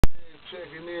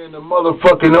Checking in the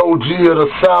motherfucking OG of the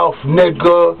South,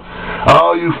 nigga.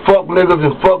 All you fuck niggas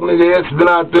and fuck niggas been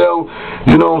out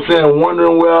there, you know what I'm saying,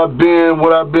 wondering where I've been,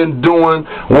 what I've been doing,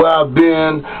 where I've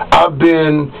been. I've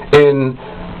been in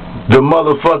the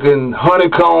motherfucking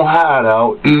honeycomb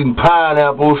hideout, eating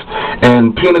pineapples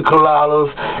and pina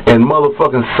coladas and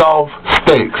motherfucking soft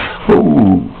steaks.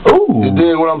 Ooh. Ooh. You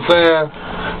dig what I'm saying?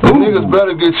 The niggas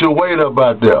better get your weight up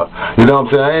out there. You know what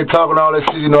I'm saying? I ain't talking all that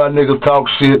shit. You know how niggas talk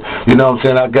shit. You know what I'm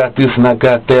saying? I got this and I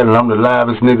got that and I'm the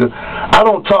livest nigga. I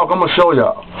don't talk. I'm going to show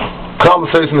y'all.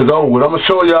 Conversation is over with. I'm going to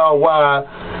show y'all why.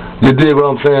 You dig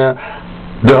what I'm saying?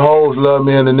 The hoes love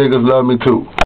me and the niggas love me too.